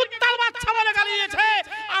আমাদেরকে কুত্তার বাচ্চা বলে গালি দিয়েছে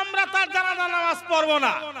আমরা তার জানাজার নামাজ পড়ব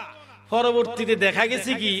না। পরবর্তীতে দেখা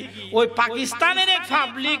গেছে কি ওই পাকিস্তানের এক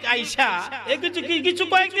পাবলিক আইসা কিছু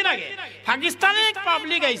কয়েকদিন আগে পাকিস্তানের এক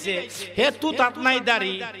পাবলিক আইছে, হে তু তাত নাই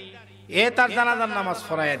দাড়ি, এ তার জানাজার নামাজ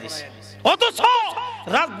পড়াইয়া দিছে। অথচ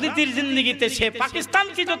রাজনীতির জিন্দেগিতে সে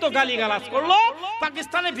পাকিস্তানকে যত গালিগালাজ করলো,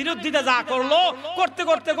 পাকিস্তানের বিরোধিতা যা করলো, করতে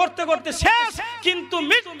করতে করতে করতে শেষ, কিন্তু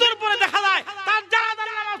মৃত্যুর পরে দেখা যায় তার জানাজার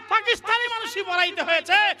নামাজ পাকিস্তানি মানুষই পড়াইতে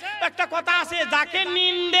হয়েছে। একটা কথা আছে, যাকে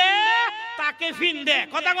নিন্দে তাকে ফিন্দে,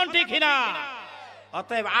 কথা কোন ঠিক না?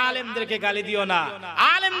 অতএব আলেমদেরকে গালি দিও না,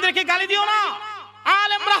 আলেমদেরকে গালি দিও না।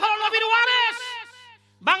 আলেমরা হলো নবীর ওয়ারিস।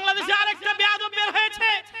 বাংলাদেশে আরেকটা বেয়াদব বের হয়েছে,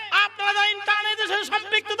 আপনারা যারা ইন্টারনেটের সাথে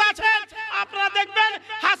সম্পৃক্ত আছেন আপনারা দেখবেন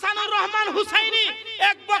হাসানুর রহমান হুসাইনি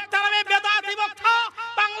এক বক্তা নামে বেদাতি বক্তা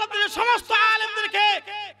বাংলাদেশের সমস্ত আলেমদেরকে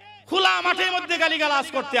খোলা মাঠের মধ্যে গালিগালাজ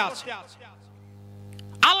করতে আছে।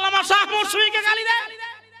 আল্লামা শাহ মুর্শিদকে গালি দেয়,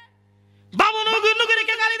 বাবু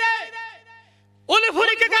নগরীকে গালি দেয়,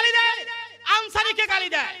 উলিফুরিকে গালি দেয়, আনসারীকে গালি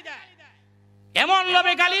দেয়। এমন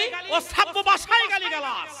ভাবে গালি ও সাব্য ভাষায়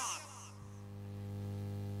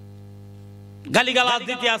গালিগালাজ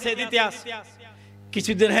দিতে আছে।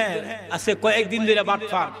 কিছুদিন আছে কয়েকদিন ধরে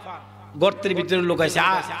বাটফার গর্তের ভিতরে লুকাইছে,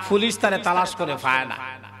 পুলিশ তারে তালাশ করে পায় না।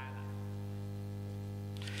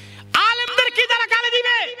 আলেমদের কি যারা গালি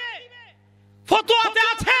দিবে ফতোয়াতে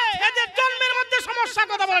আছে এদের জন্মের মধ্যে সমস্যা,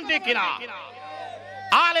 কথা বলেন ঠিক কিনা?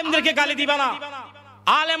 আলেমদেরকে গালি দিবা না।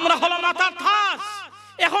 আলেমরা হলো মাথার ঠাস।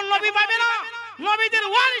 এখন নবী পাবে না, নবীদের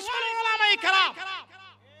ওয়ারিস হলো উলামায়ে কেরাম,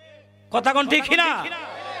 কথা কোন ঠিক কিনা?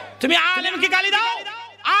 তুমি আলেমকে গালি দাও,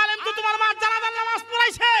 আলেম তো তোমার মার জানাজার নামাজ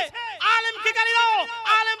পড়াইছে। আলেমকে গালি দাও,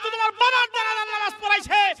 আলেম তো তোমার বাবার জানাজার নামাজ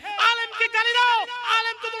পড়াইছে। আলেমকে গালি দাও,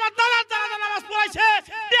 আলেম তো তোমার দাদার জানাজার নামাজ পড়াইছে।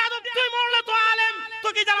 বেয়াদব, তুই মরলে তো আলেম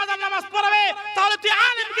তোকে জানাজার নামাজ পড়াবে, তাহলে তুই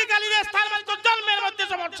আলেমকে গালি দিস, তার মানে তোর জন্মের মধ্যে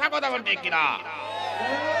সমস্যা, কথা কোন ঠিক কিনা?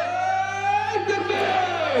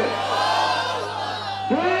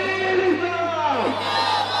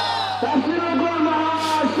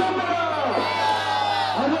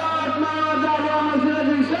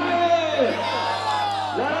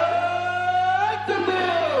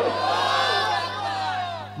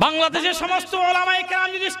 বাংলাদেশের সমস্ত উলামায়ে কেরাম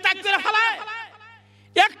যদি স্ট্যাক করে ফেলায়,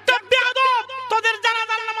 একটা বেয়াদব তোদের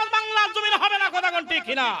জানাজার নামাজ বাংলার জমিনে হবে না, কথা কোন ঠিক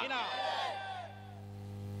কিনা?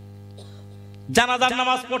 জানাজার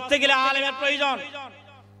নামাজ পড়তে গেলে আলেমের প্রয়োজন।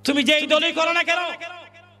 তুমি যেই দলই করো না কেন,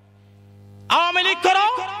 আওয়ামী লীগ করো,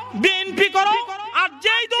 বিএনপি করো, আর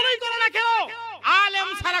যেই দলই করো না কেন, আলেম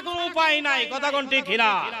ছাড়া কোনো উপায় নাই, কথা কোন ঠিক কিনা?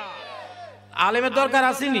 আলেমের দরকার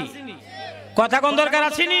আসেনি, কথা কোন দরকার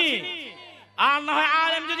আসেনি? আর না হয়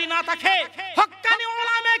আলেম যদি না থাকে, হক্কানি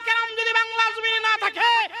উলামায়ে কেরাম যদি বাংলার জমিনে না থাকে,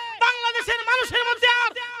 বাংলাদেশের মানুষের মধ্যে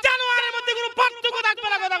আর জানোয়ারের মধ্যে কোনো পার্থক্য থাকবে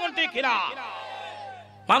না, কথা কোন ঠিক কিনা?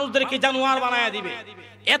 মানুষদেরকে জানোয়ার বানায়া দিবে।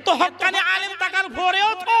 এত হক্কানি আলেম থাকার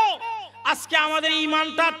পরেও তো আজকে আমাদের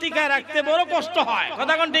ঈমানটা টিকায় রাখতে বড় কষ্ট হয়,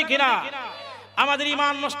 কথা কোন ঠিক কিনা? আমাদের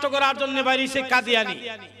ঈমান নষ্ট করার জন্য বাইরেছে কাদিয়ানি,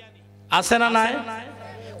 আছে না নাই?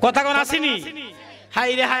 কথা কোন আসেনি? হাই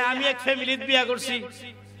রে হাই, আমি এক ফ্যামিলিতে বিয়া করছি,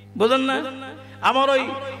 বুঝেন না? আমার ওই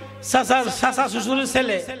চাচা শ্বশুরের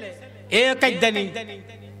ছেলে এ কাইদানি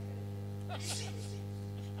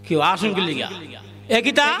কি আসুন কি লিগা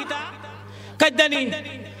একিতা কাইদানি।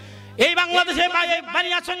 এই বাংলাদেশে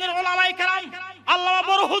বানিয়াচঙ্গের উলামায়ে কেরাম আল্লামা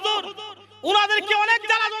বড় হুজুর, উনাদেরকে অনেক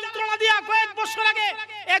জ্বালা যন্ত্রণা দিয়া কয়েক বছর আগে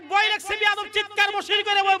এক বই লেখছে, বিয়াদব চিৎকার বসির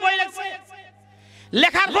করে বই লেখছে।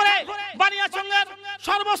 লেখার পরে বানিয়াচঙ্গের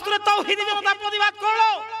সর্বস্তরে তাওহীদি জনতা প্রতিবাদ করলো,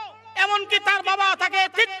 এমনকি তার বাবা তাকে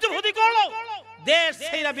তীর্থভূতি করলো। দেশ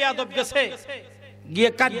ছেড়ে বেয়াদব গেছে, গিয়ে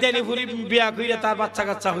কাদিয়ানি ফুরি বিয়া কইরে তার বাচ্চা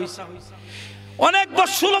কাচ্চা হইছে। অনেক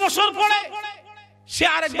 16 বছর পরে সে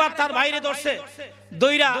আরেকবার তার বাইরে ধরছে,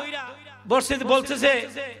 দইরা বলতেছে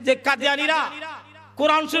যে কাদিয়ানিরা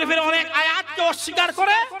কোরআন শরীফের অনেক আয়াতকে অস্বীকার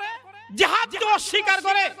করে, জিহাদকে অস্বীকার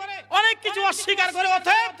করে, অনেক কিছু অস্বীকার করে।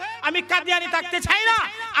 অতএব আমি কাদিয়ানি থাকতে চাই না,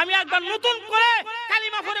 আমি একবার নতুন করে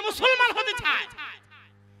কালিমা পড়ে মুসলমান হতে চাই।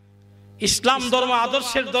 ইসলাম ধর্ম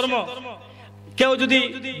আদর্শের ধর্ম, কেউ যদি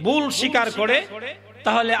ভুল স্বীকার করে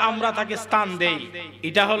তাহলে আমরা তাকে স্থান দেই,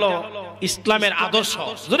 এটা হলো ইসলামের আদর্শ।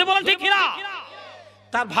 যদি বলেন ঠিক কিনা?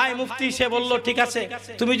 তার ভাই মুফতি সে বলল ঠিক আছে,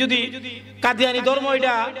 তুমি যদি কাদিয়ানি ধর্ম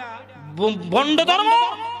এটা ভণ্ড ধর্ম,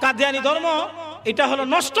 কাদিয়ানি ধর্ম এটা হলো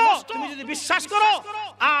নষ্ট, তুমি যদি বিশ্বাস করো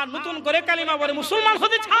আর নতুন করে কালিমা পড়ে মুসলমান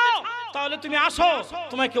হতে চাও তাহলে তুমি আসো,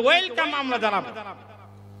 তোমাকে ওয়েলকাম আমরা জানাবো।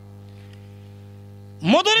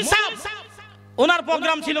 মদুরি সাহেব ওনার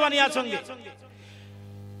প্রোগ্রাম ছিল বানিয়ার সঙ্গে,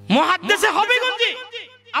 মুহাদ্দিসে হবিগঞ্জি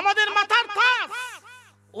আমাদের মাথার তাজ,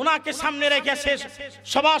 ওনাকে সামনে রেখে শেষ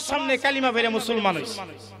সবার সামনে কালিমা পড়ে মুসলমান হইছে।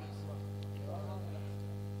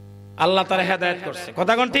 আল্লাহ তার হেদায়েত করছে,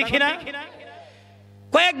 কথা কোন ঠিক না?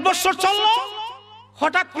 কয়েক বছর চললো,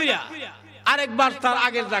 হঠাৎ কইরা আরেকবার তার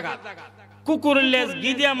আগের জায়গা কুকুরের লেজ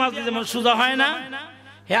গিদিয়া মাছ যেমন সোজা হয় না,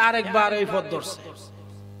 হে আরেকবার ওই পথ ধরছে।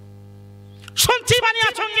 শুনছি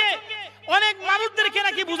বানিয়ার সঙ্গে অনেক মানুষদেরকে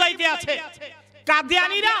নাকি বুঝাইতে আছে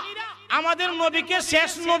কাদিয়ানীরা আমাদের নবীকে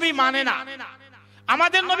শেষ নবী মানে না,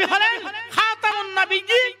 আমাদের নবী হলেন খাতামুন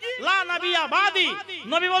নবিয়্যিন লা নাবিয়্যা বাদি।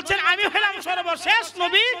 নবী বলছেন আমি হলাম সর্বশেষ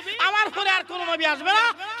নবী, আমার পরে আর কোন নবী আসবে না।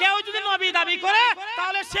 কেউ যদি নবী দাবি করে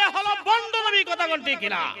তাহলে সে হলো বন্ড নবী, কথা কোন ঠিক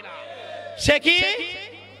কিনা? সে কি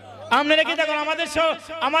আমরা কি দেখুন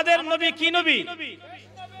আমাদের নবী কি নবী,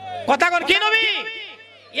 কথা কোন কি নবী?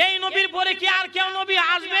 এই নবীর পরে কি আর কেউ নবী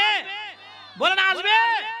আসবে? বলেন আসবে?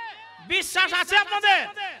 বিশ্বাস আছে আপনাদের?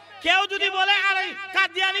 কেউ যদি বলে আর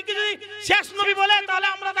কাদিয়ানী কি যদি শেষ নবী বলে তাহলে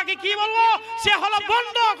আমরা তাকে কি বলবো? সে হলো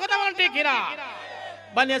বন্ড, কথা বলেন ঠিক কিনা?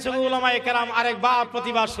 বানিয়েছে উলামায়ে কেরাম আরেকবার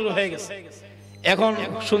প্রতিবাদ শুরু হয়ে গেছে। এখন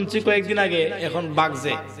শুনছি কয়েকদিন আগে, এখন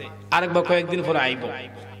বাগজে আরেকবার কয়েকদিন পরে আইব।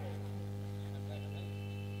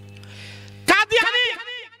 কাদিয়ানী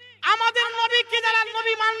আমাদের নবীকে যারা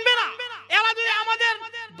নবী মানবে না, এরা যদি আমাদের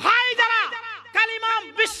ভাই যারা কালিমা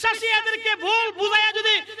বিশ্বাসী এদেরকে ভুল বুঝাইয়া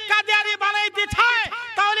যদি কাদিয়ানী বানাইতে চায়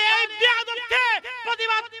তাহলে এই বেয়াদবকে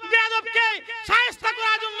প্রতিবাদ বেয়াদবকে শায়েস্তা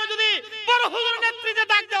করার জন্য যদি বড় হুজুরের নেতৃত্বে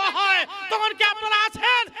ডাক দেওয়া হয় তখন কি আপনারা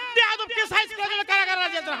আছেন বেয়াদবকে শায়েস্তা করার জন্য কারাগারে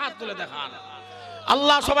রাজিয়াতের হাত তুলে দেখান?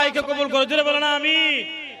 আল্লাহ সবাইকে কবুল করে। জোরে বলেন আমিন,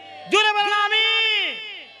 জোরে বলেন আমিন।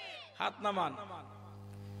 হাত নামান।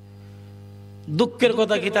 দুঃখের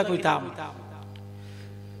কথা কিতা কইতাম,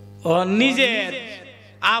 ও নিজের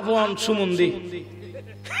আপন সুমন্দি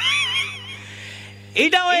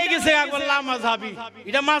এটা হয়ে গেছে আল্লাহ মাযহাবী,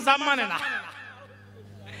 এটা মাযহাব মানে না।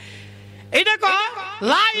 এটা কো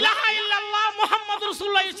লা ইলাহা ইল্লাল্লাহ মুহাম্মাদুর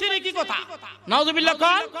রাসূলুল্লাহ, শিরকি কথা, নাউযুবিল্লাহ।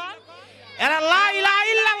 কোন এরা লা ইলাহা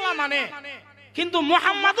ইল্লাল্লাহ মানে কিন্তু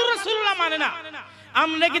মুহাম্মাদুর রাসূলুল্লাহ মানে না।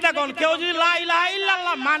 আমরা কি দেখুন কেউ যদি লা ইলাহা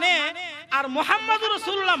ইল্লাল্লাহ মানে আর মুহাম্মাদুর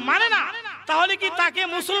রাসূলুল্লাহ মানে না তাহলে কি তাকে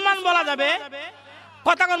মুসলমান বলা যাবে?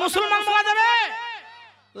 কথা কোন মুসলমান বলা যাবে?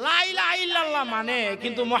 লা ইলাহা ইল্লাল্লাহ মানে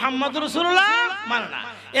কিন্তু মুহাম্মাদুর রাসূলুল্লাহ মানে না,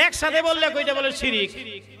 একসাথে বললে কইটা বলে শিরক,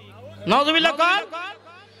 নাউযুবিল্লাহ। কোন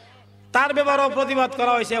তার ব্যাপারেও প্রতিবাদ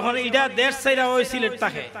করা হয়েছে। এখন এটা দেশ ছাইরা ওই সিলেট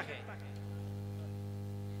থাকে।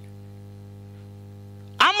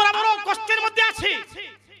 আমরা বড় কষ্টের মধ্যে আছি।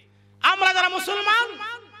 আমরা যারা মুসলমান,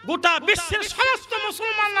 গোটা বিশ্বের সমস্ত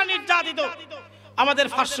মুসলমানরা নির্যাতিত। আমাদের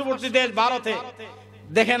পার্শ্ববর্তী দেশ ভারতে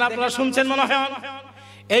দেখেন, আপনারা শুনছেন মনে হয়,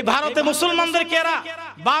 এই ভারতে মুসলমানদেরকে এরা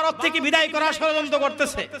ভারত থেকে বিদায় করার ষড়যন্ত্র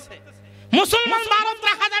করতেছে। মুসলমান ভারত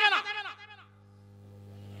রাখা যাবে না,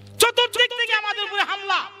 চতুর্দিক থেকে আমাদের উপরে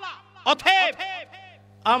হামলা। অতএব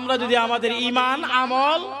আমরা যদি আমাদের ঈমান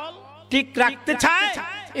আমল ঠিক রাখতে চাই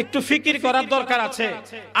একটু ফিকির করার দরকার আছে।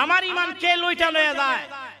 আমার ঈমান কে লইটা লয়ে যায়,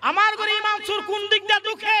 আমার ঘরে ঈমান চোর কোন দিকটা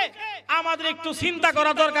ঢুকে, আমাদের একটু চিন্তা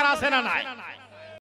করা দরকার আছে না নাই?